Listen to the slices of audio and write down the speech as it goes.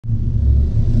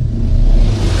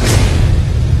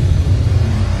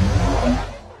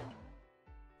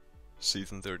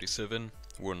Season 37,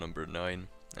 War number 9,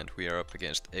 and we are up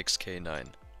against X-K9.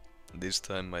 This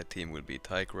time my team will be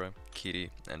Tigra, Kitty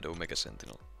and Omega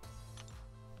Sentinel.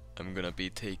 I'm gonna be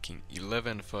taking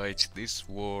 11 fights this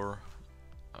war.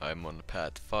 I'm on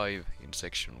path 5 in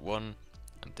section 1.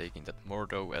 I'm taking that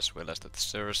Mordo as well as that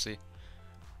Sersi.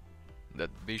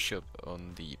 That bishop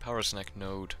on the power snack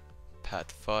node,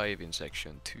 path 5 in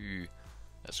section 2,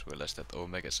 as well as that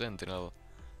Omega Sentinel,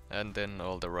 and then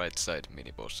all the right side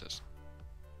mini bosses.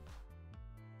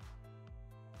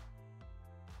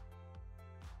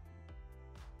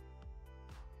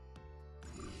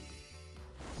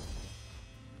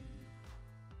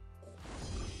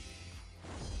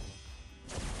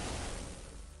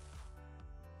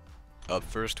 Up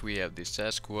first we have the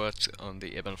Sasquatch on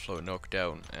the ebb and flow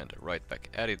knockdown and right back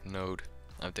at it node.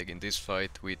 I'm taking this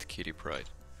fight with Kitty Pryde.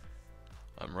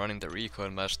 I'm running the recoil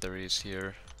masteries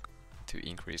here to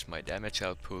increase my damage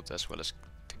output as well as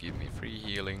to give me free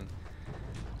healing.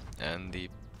 And the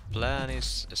plan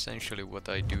is essentially what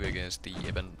I do against the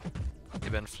ebb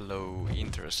and flow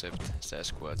intercept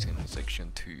Sasquatch in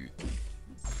section 2.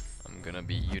 I'm gonna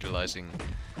be utilizing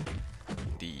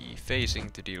the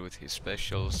phasing to deal with his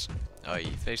specials. I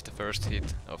phase the first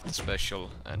hit of the special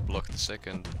and block the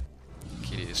second.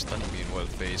 Kitty is stun immune while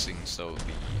phasing, so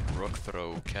the rock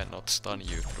throw cannot stun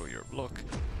you through your block.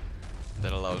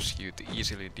 That allows you to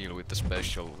easily deal with the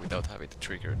special without having to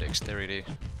trigger dexterity,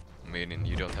 meaning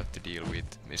you don't have to deal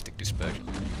with Mystic Dispatch.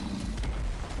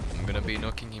 I'm gonna be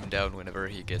knocking him down whenever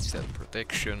he gets that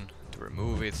protection to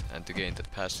remove it and to gain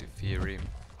that passive fury.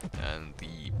 And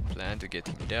the plan to get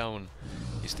him down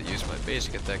is to use my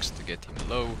basic attacks to get him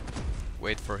low,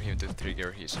 wait for him to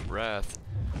trigger his wrath,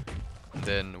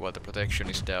 then while the protection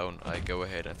is down I go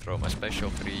ahead and throw my special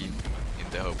 3 in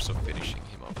the hopes of finishing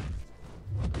him off.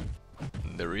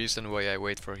 The reason why I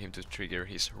wait for him to trigger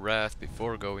his wrath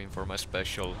before going for my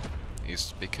special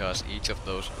is because each of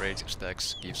those rage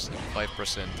stacks gives him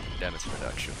 5% damage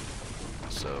reduction.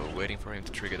 So waiting for him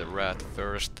to trigger the wrath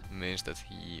first means that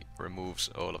he removes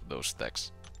all of those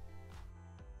stacks.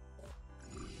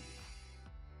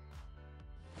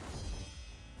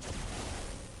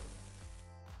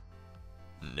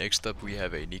 Next up we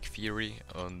have a Nick Fury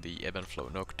on the ebb and flow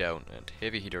knockdown and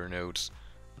heavy hitter nodes,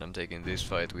 and I'm taking this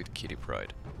fight with Kitty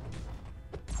Pryde.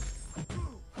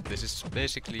 This is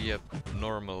basically a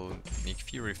normal Nick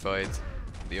Fury fight.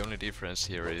 The only difference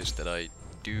here is that I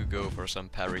do go for some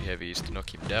parry heavies to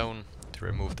knock him down, to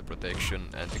remove the protection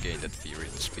and to gain that fury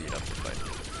to speed up the fight.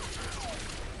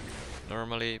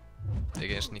 Normally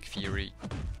against Nick Fury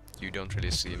you don't really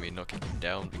see me knocking him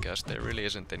down because there really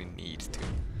isn't any need to.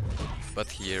 But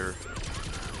here,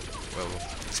 well,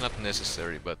 it's not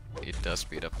necessary, but it does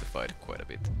speed up the fight quite a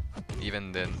bit.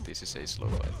 Even then this is a slow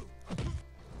fight.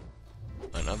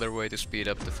 Another way to speed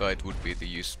up the fight would be to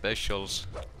use specials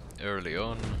early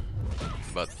on.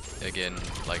 But again,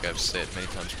 like I've said many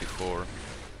times before,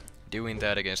 doing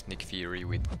that against Nick Fury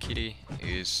with Kitty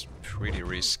is pretty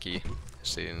risky,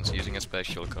 since using a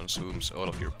special consumes all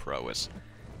of your prowess.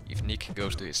 If Nick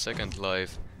goes to his second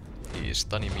life, he is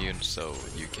stun immune, so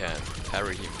you can't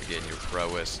parry him to gain your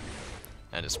prowess,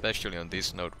 and especially on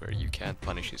this node where you can't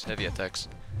punish his heavy attacks,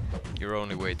 your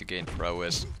only way to gain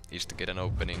prowess is to get an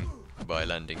opening by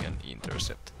landing an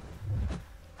intercept.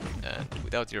 And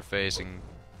without your phasing,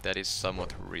 that is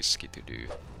somewhat risky to do.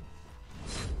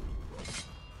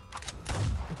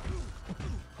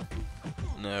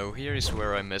 Now here is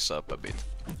where I mess up a bit.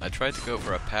 I tried to go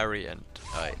for a parry and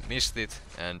I missed it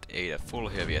and ate a full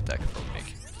heavy attack from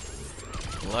Nick.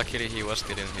 Luckily he was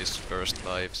still in his first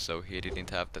life, so he didn't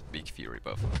have that big fury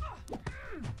buff.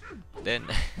 Then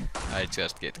I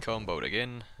just get comboed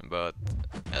again, but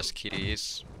as Kitty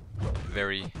is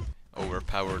very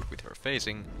overpowered with her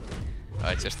phasing,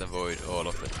 I just avoid all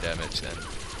of the damage and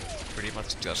pretty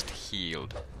much just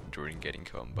healed during getting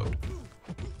comboed.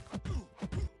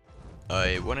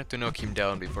 I wanted to knock him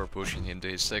down before pushing him to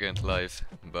his second life,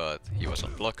 but he was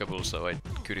unblockable, so I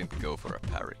couldn't go for a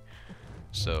parry.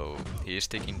 So he is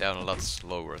taking down a lot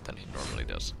slower than he normally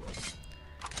does.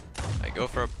 I go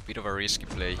for a bit of a risky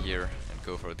play here and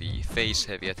go for the face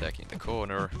heavy attack in the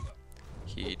corner.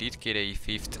 He did get a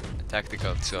 5th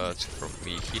tactical charge from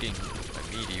me hitting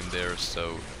a medium there,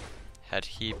 so had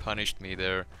he punished me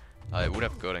there, I would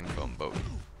have gotten comboed.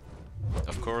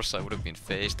 Of course I would have been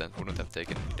phased and wouldn't have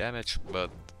taken any damage, but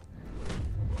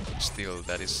still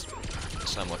that is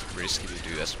somewhat risky to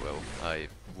do as well. I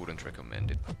wouldn't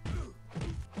recommend it.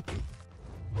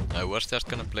 I was just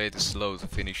gonna play this slow to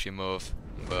finish him off,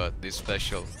 but this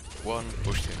special 1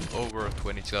 pushed him over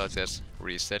 20 charges,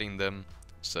 resetting them,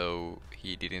 so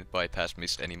he didn't bypass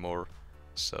miss anymore.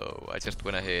 So I just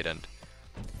went ahead and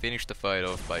finish the fight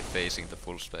off by facing the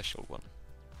full special one.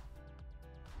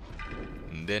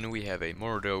 And then we have a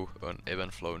Mordo on ebb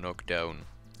and flow knockdown,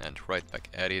 and right back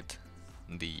at it,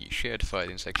 the shared fight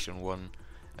in section 1,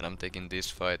 and I'm taking this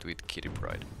fight with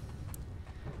Pryde.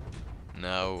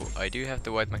 Now, I do have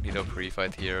the White Magneto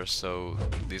pre-fight here, so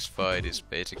this fight is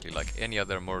basically like any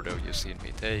other Mordo you've seen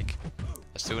me take.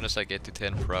 As soon as I get to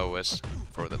 10 prowess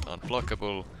for that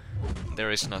unblockable,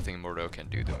 there is nothing Mordo can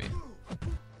do to me.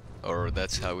 Or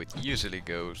that's how it usually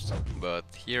goes, but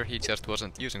here he just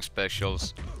wasn't using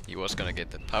specials, he was gonna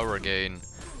get the power gain,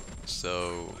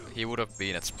 so he would have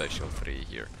been at special 3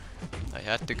 here. I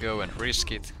had to go and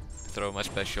risk it, throw my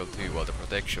special 2 while the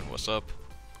protection was up.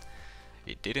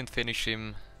 It didn't finish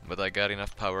him, but I got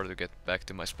enough power to get back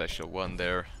to my special 1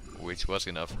 there, which was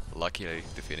enough, luckily,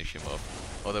 to finish him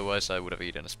off. Otherwise I would have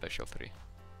eaten a special 3.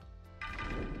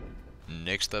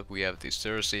 Next up we have the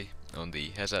Sersi on the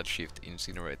Hazard Shift,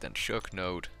 Incinerate and Shock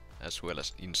node, as well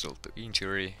as Insult to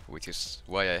Injury, which is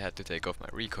why I had to take off my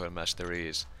recoil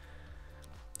masteries.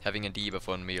 Having a debuff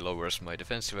on me lowers my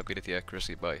defensive ability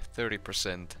accuracy by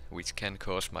 30%, which can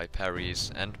cause my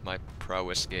parries and my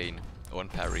prowess gain on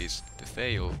parries to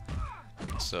fail,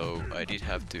 so I did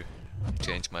have to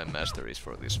change my masteries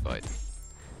for this fight.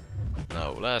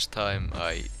 Now, last time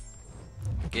I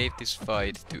gave this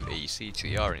fight to a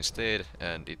CGR instead,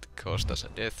 and it cost us a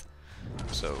death,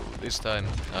 so this time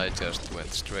I just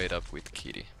went straight up with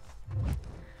Kitty.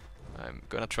 I'm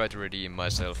gonna try to redeem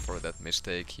myself for that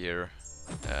mistake here,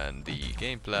 and the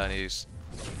game plan is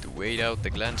to wait out the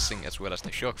glancing as well as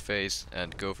the shock phase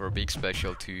and go for big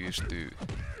special 2s to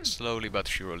slowly but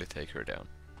surely take her down.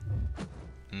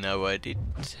 Now, I did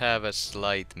have a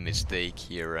slight mistake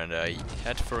here, and I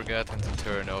had forgotten to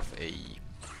turn off a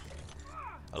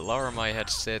alarm I had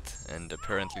set, and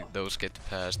apparently those get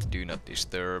past do not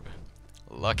disturb.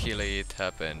 Luckily it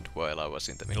happened while I was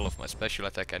in the middle of my special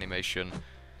attack animation,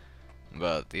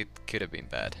 but it could have been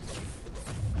bad.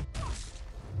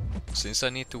 Since I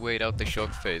need to wait out the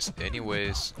shock phase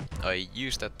anyways, I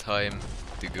use that time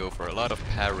to go for a lot of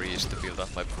parries to build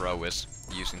up my prowess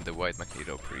using the White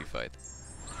Magneto pre-fight.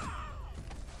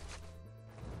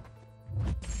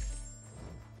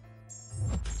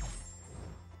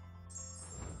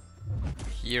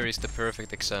 Here is the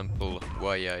perfect example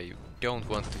why I don't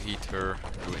want to hit her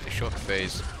during the shock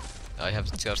phase. I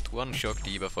have just one shock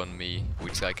debuff on me,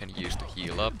 which I can use to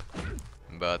heal up,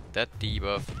 but that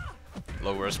debuff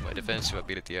lowers my defensive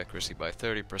ability accuracy by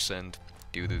 30%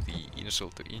 due to the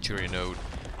Insult to Injury node,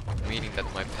 meaning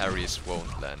that my parries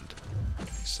won't land.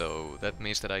 So that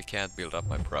means that I can't build up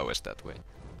my prowess that way.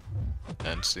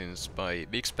 And since my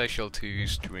big special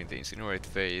 2s during the Incinerate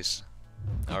phase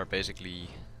are basically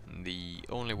the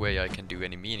only way I can do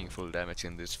any meaningful damage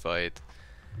in this fight,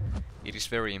 it is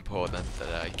very important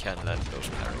that I can land those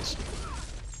parries.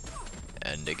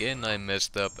 And again I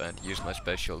messed up and used my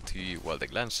special 2 while the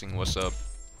glancing was up,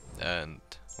 and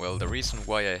well, the reason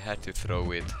why I had to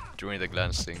throw it during the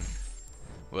glancing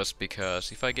was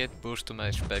because if I get boost to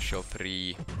my special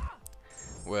 3,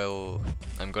 well,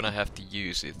 I'm gonna have to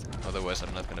use it, otherwise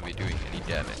I'm not gonna be doing any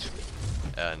damage.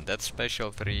 And that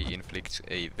special 3 inflicts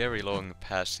a very long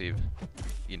passive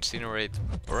Incinerate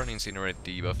or an Incinerate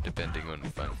debuff depending on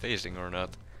if I'm phasing or not.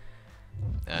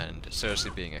 And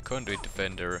Sersi being a conduit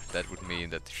defender, that would mean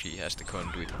that she has the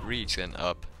conduit regen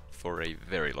up for a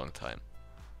very long time.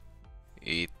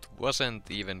 It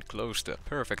wasn't even close to a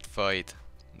perfect fight,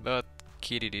 but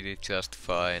Kitty did it just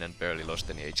fine and barely lost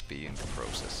any HP in the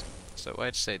process. So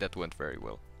I'd say that went very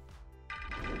well.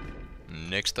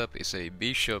 Next up is a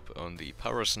Bishop on the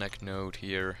Power Snack node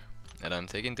here, and I'm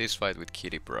taking this fight with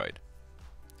Pryde.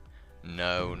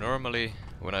 Now, normally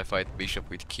when I fight Bishop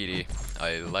with Kitty,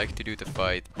 I like to do the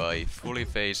fight by fully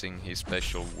phasing his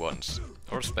special 1s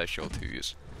or special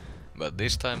 2s, but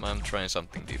this time I'm trying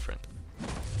something different.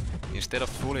 Instead of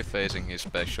fully phasing his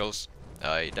specials,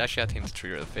 I dash at him to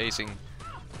trigger the phasing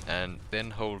and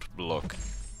then hold block.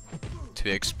 To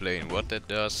explain what that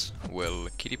does, well,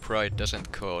 Pryde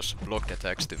doesn't cause blocked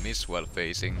attacks to miss while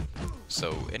phasing,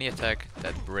 so any attack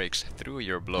that breaks through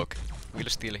your block will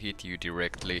still hit you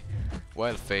directly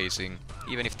while phasing,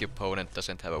 even if the opponent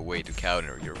doesn't have a way to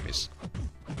counter your miss.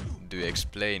 To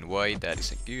explain why that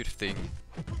is a good thing,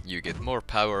 you get more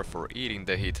power for eating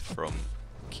the hit from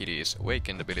Kitty's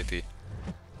awakened ability.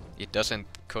 It doesn't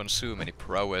consume any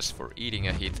prowess for eating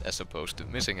a hit as opposed to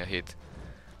missing a hit,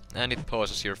 and it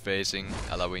pauses your phasing,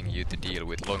 allowing you to deal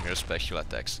with longer special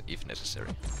attacks if necessary.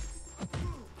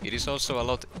 It is also a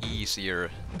lot easier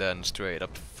than straight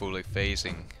up fully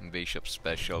phasing Bishop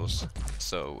specials,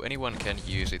 so anyone can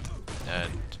use it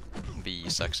and be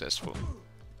successful.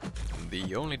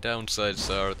 The only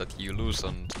downsides are that you lose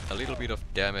on a little bit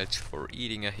of damage for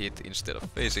eating a hit instead of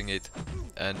facing it,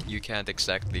 and you can't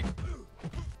exactly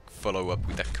follow up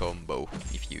with a combo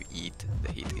if you eat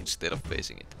the hit instead of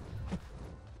facing it.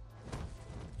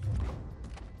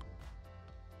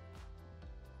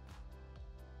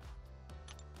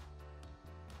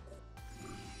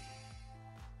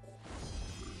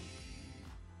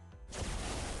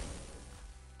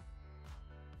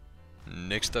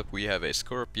 Next up we have a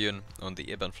Scorpion on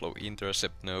the Ebb and Flow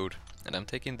intercept node, and I'm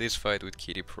taking this fight with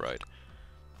Pryde.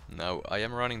 Now I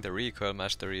am running the recoil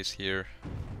masteries here,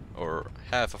 or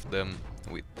half of them,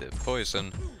 with the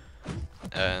poison,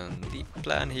 and the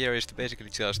plan here is to basically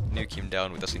just nuke him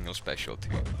down with a single special 2.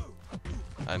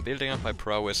 I'm building up my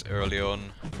prowess early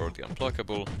on for the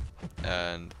unblockable,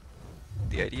 and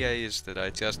the idea is that I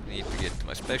just need to get to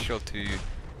my special 2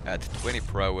 at 20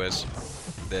 prowess,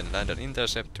 then land an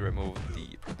intercept to remove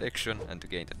the protection and to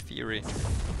gain that fury,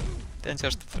 then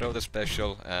just throw the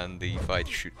special and the fight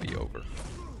should be over.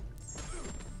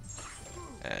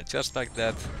 And just like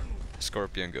that,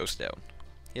 Scorpion goes down.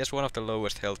 He has one of the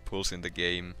lowest health pools in the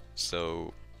game,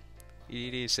 so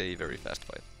it is a very fast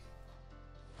fight.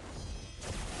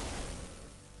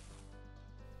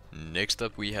 Next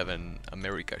up we have an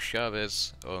America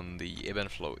Chavez on the Ebb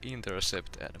and Flow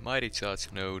intercept and Mighty Charge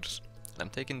nodes. I'm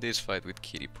taking this fight with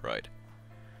Pryde.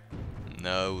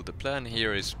 Now the plan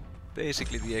here is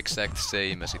basically the exact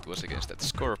same as it was against that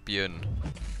Scorpion,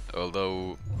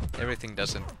 although everything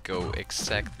doesn't go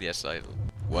exactly as I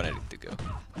wanted it to go.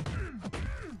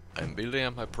 I'm building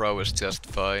up my prowess just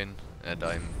fine, and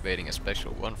I'm waiting a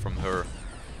special 1 from her,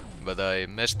 but I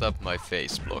messed up my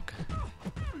face block.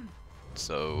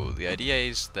 So the idea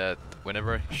is that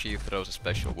whenever she throws a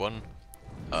special 1,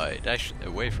 I dash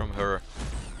away from her,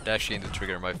 dash in to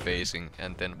trigger my phasing,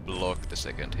 and then block the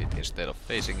second hit instead of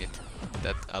facing it.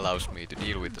 That allows me to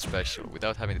deal with the special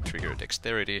without having to trigger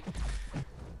dexterity,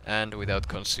 and without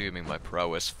consuming my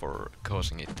prowess for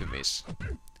causing it to miss.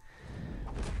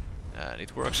 And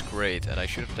it works great, and I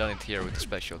should have done it here with the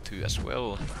special 2 as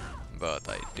well, but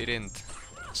I didn't,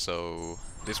 so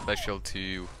this special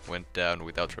 2 went down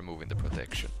without removing the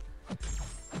protection.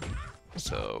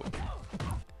 So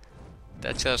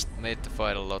that just made the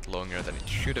fight a lot longer than it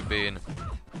should have been,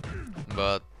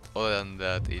 but other than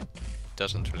that it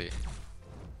doesn't really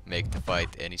make the fight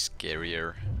any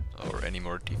scarier or any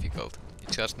more difficult.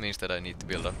 It just means that I need to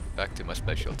build up back to my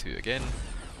special 2 again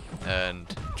and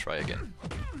try again.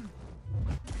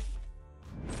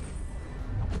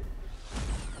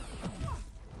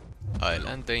 I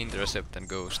land the intercept and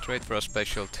go straight for a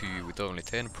special 2 with only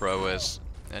 10 prowess,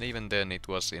 and even then it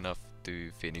was enough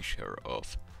to finish her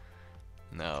off.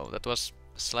 Now that was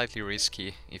slightly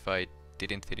risky. If I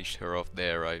didn't finish her off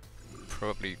there I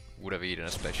probably would have eaten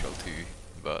a special 2,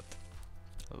 but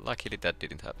luckily that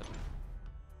didn't happen.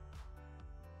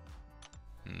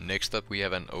 Next up we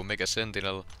have an Omega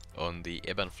Sentinel on the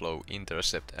Ebb and Flow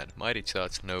intercept and Mighty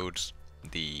Charge nodes,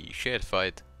 the shared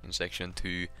fight in section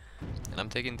 2, and I'm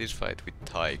taking this fight with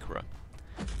Tigra.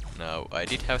 Now I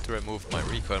did have to remove my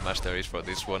recoil masteries for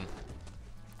this one,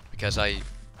 because I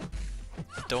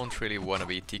don't really want to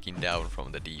be ticking down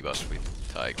from the divas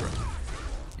with Tigra.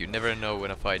 You never know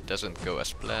when a fight doesn't go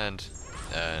as planned,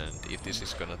 and if this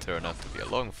is gonna turn out to be a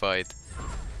long fight,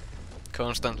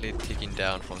 constantly ticking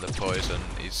down from the poison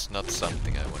is not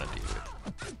something I wanna deal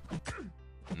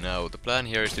with. Now the plan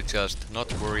here is to just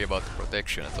not worry about the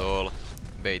protection at all,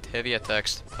 bait heavy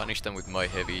attacks, punish them with my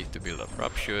heavy to build up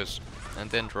ruptures,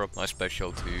 and then drop my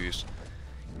special 2s.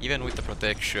 Even with the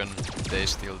protection, they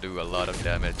still do a lot of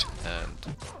damage,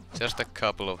 and just a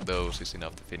couple of those is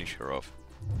enough to finish her off.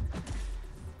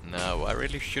 Now I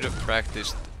really should have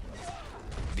practiced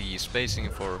the spacing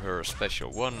for her special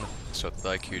 1, so that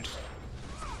I could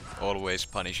always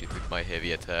punish it with my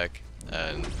heavy attack,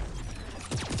 and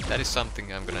that is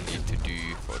something I'm gonna need to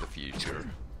do for the future.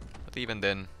 But even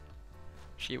then,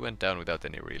 she went down without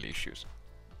any real issues.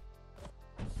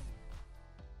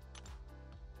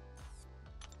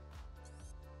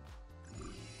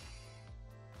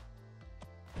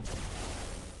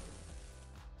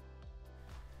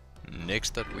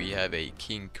 Next up we have a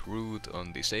King Groot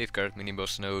on the Safeguard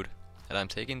miniboss node, and I'm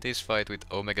taking this fight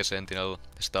with Omega Sentinel,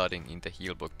 starting in the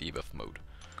healblock debuff mode.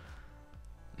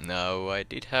 Now I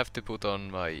did have to put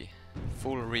on my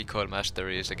full recoil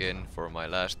masteries again for my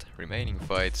last remaining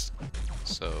fights,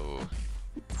 so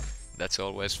that's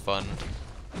always fun.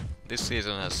 This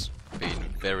season has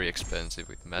been very expensive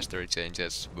with mastery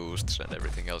changes, boosts and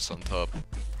everything else on top,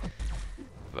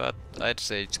 but I'd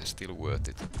say it's still worth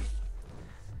it.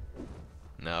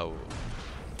 Now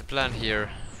the plan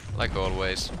here like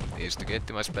always, is to get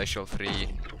to my special 3,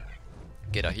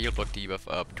 get a heal block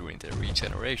debuff up during the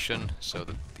regeneration, so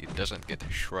that it doesn't get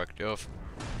shrugged off,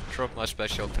 drop my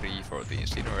special 3 for the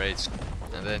incinerates,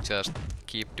 and then just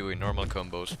keep doing normal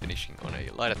combos, finishing on a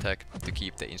light attack to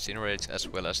keep the incinerates as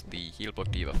well as the heal block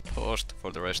debuff paused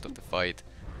for the rest of the fight.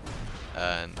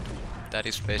 And that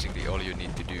is basically all you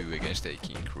need to do against a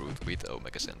King Groot with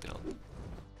Omega Sentinel.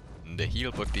 The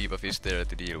heal block debuff is there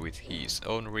to deal with his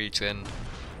own regen,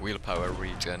 willpower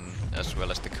regen, as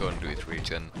well as the conduit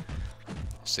regen,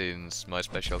 since my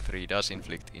special 3 does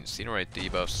inflict incinerate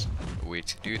debuffs,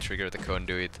 which do trigger the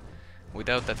conduit.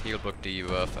 Without that heal block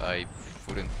debuff I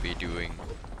wouldn't be doing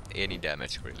any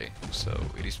damage really, so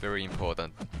it is very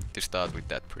important to start with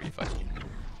that pre-fight.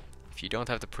 If you don't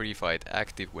have the pre-fight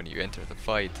active when you enter the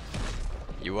fight,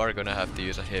 you are gonna have to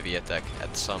use a heavy attack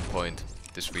at some point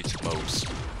to switch modes,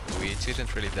 which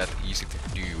isn't really that easy to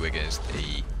do against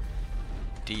a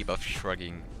debuff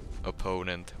shrugging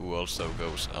opponent who also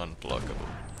goes unblockable.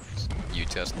 You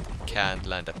just can't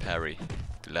land a parry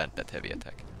to land that heavy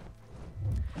attack.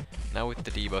 Now with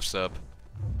the debuffs up,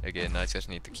 again I just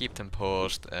need to keep them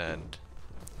paused and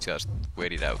just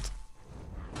wait it out.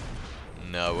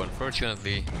 Now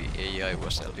unfortunately the AI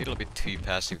was a little bit too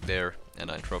passive there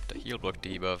and I dropped the heal block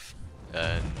debuff,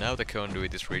 and now the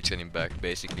conduit is regening back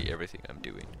basically everything I'm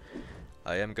doing.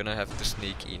 I am gonna have to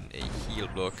sneak in a heal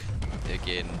block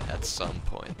again at some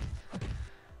point.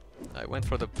 I went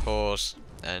for the pause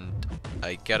and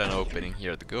I got an opening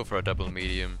here to go for a double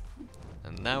medium,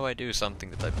 and now I do something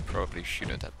that I probably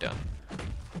shouldn't have done.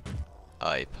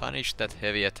 I punished that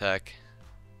heavy attack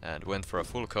and went for a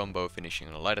full combo, finishing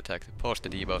on a light attack to pause the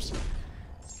debuffs,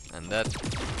 and that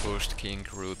pushed King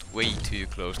Groot way too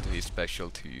close to his special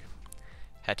 2.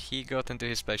 Had he gotten to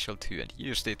his special 2 and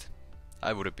used it,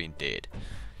 I would have been dead.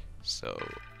 So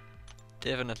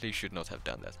definitely should not have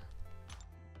done that.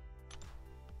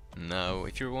 Now,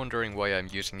 if you're wondering why I'm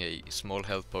using a small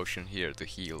health potion here to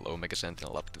heal Omega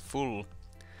Sentinel up to full,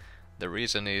 the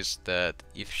reason is that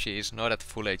if she is not at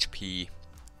full HP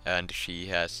and she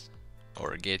has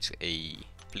or gets a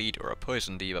bleed or a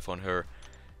poison debuff on her,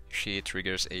 she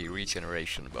triggers a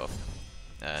regeneration buff.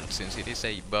 And since it is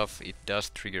a buff, it does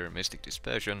trigger Mystic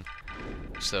Dispersion,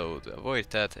 so to avoid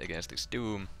that against this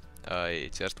Doom, I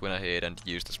just went ahead and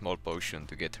used a small potion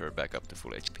to get her back up to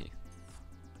full HP.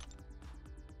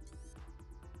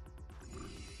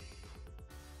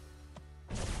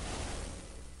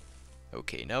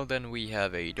 Okay, now then we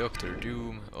have a Dr.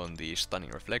 Doom on the Stunning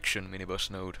Reflection miniboss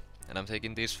node, and I'm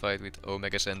taking this fight with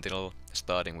Omega Sentinel,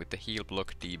 starting with the heal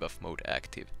block debuff mode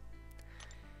active.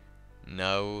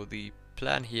 Now the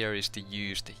plan here is to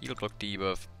use the heal block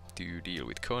debuff to deal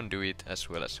with conduit as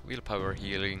well as willpower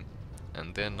healing,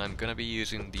 and then I'm gonna be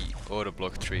using the auto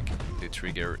block trick to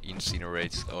trigger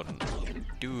incinerates on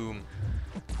Doom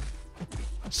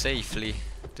safely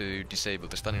to disable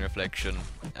the stunning reflection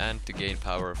and to gain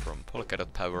power from polka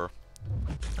dot power,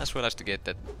 as well as to get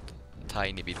that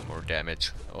tiny bit more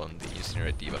damage on the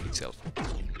incinerate debuff itself.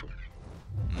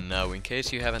 Now, in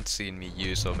case you haven't seen me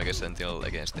use Omega Sentinel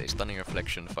against a stunning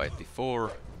reflection fight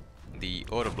before, the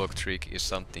auto block trick is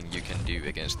something you can do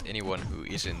against anyone who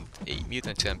isn't a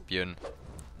mutant champion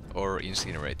or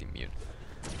incinerate immune.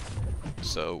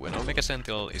 So when Omega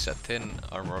Sentinel is at 10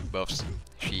 armor buffs,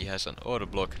 she has an auto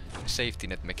block safety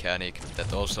net mechanic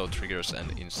that also triggers an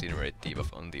incinerate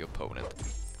debuff on the opponent.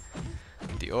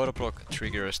 The auto block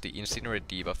triggers the incinerate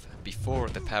debuff before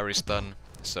the parry stun,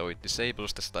 so it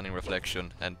disables the stunning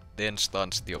reflection and then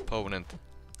stuns the opponent,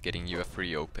 getting you a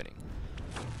free opening.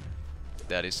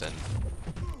 That is an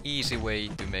easy way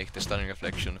to make the stunning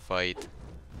reflection fight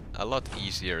a lot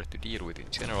easier to deal with in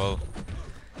general,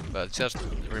 but just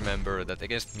remember that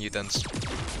against mutants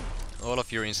all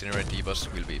of your incinerate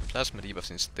debuffs will be plasma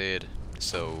debuffs instead,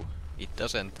 so it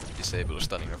doesn't disable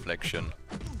stunning reflection,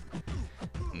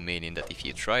 meaning that if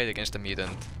you try it against a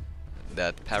mutant,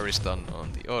 that parry stun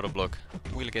on the auto block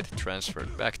will get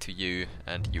transferred back to you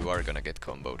and you are gonna get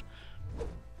comboed.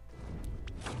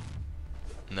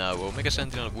 Now, Omega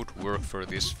Sentinel would work for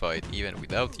this fight even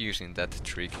without using that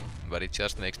trick, but it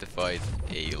just makes the fight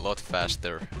a lot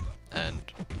faster and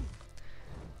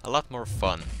a lot more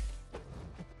fun.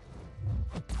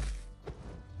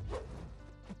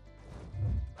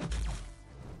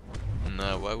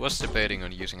 Now, I was debating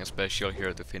on using a special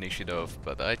here to finish it off,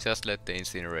 but I just let the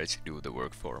incinerates do the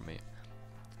work for me.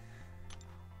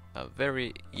 A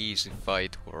very easy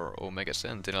fight for Omega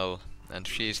Sentinel, and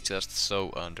she's just so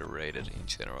underrated in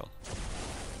general.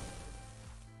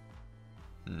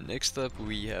 Next up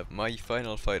we have my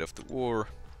final fight of the war,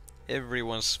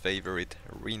 everyone's favorite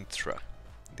Rintrah,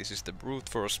 This is the brute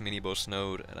force mini-boss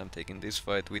node, and I'm taking this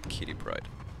fight with Pryde.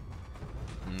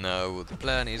 Now the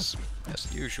plan is,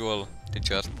 as usual, to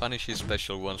just punish his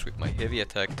special ones with my heavy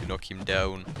attack to knock him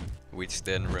down, which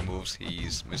then removes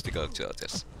his mystical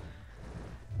charges.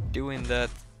 Doing that,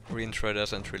 Rintrah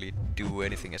doesn't really do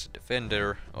anything as a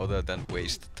defender other than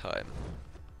waste time.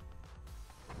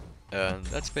 And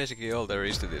that's basically all there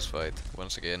is to this fight,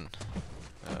 once again.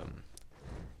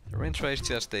 Rintrah is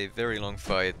just a very long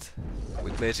fight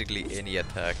with basically any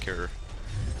attacker,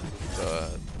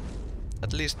 but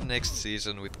at least next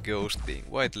season with Ghost being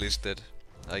whitelisted,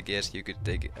 I guess you could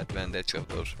take advantage of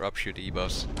those Rupture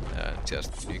debuffs and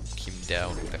just nuke him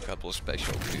down with a couple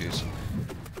special twos.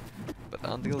 But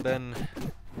until then,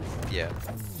 yeah,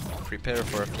 prepare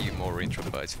for a few more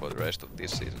Rintrah fights for the rest of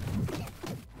this season.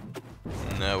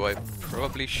 Now I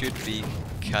probably should be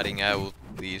cutting out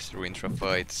these Rintrah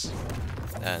fights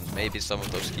and maybe some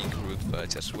of those King Groot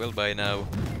fights as well by now.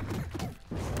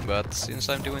 But since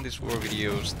I'm doing these war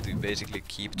videos to basically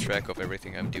keep track of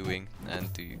everything I'm doing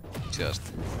and to just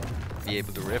be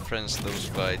able to reference those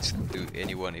fights to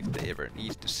anyone if they ever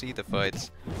need to see the fights,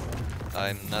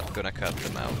 I'm not gonna cut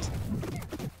them out.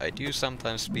 I do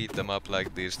sometimes speed them up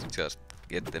like this to just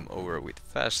get them over with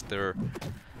faster,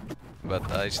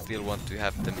 but I still want to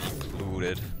have them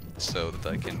included so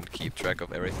that I can keep track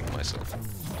of everything myself.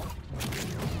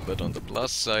 But on the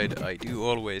plus side, I do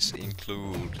always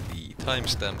include the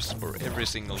timestamps for every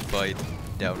single fight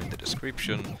down in the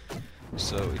description,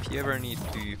 so if you ever need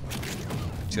to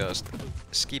just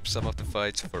skip some of the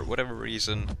fights for whatever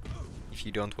reason, if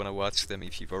you don't want to watch them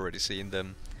if you've already seen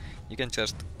them, you can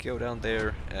just go down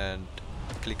there and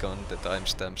click on the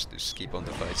timestamps to skip on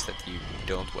the fights that you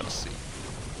don't want to see.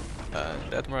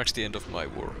 And that marks the end of my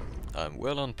war. I'm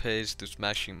well on pace to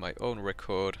smashing my own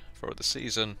record for the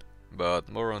season, but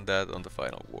more on that on the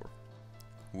final war.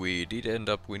 We did end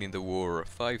up winning the war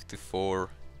 5-4.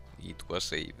 It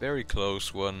was a very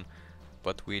close one,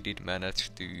 but we did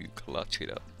manage to clutch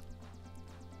it up.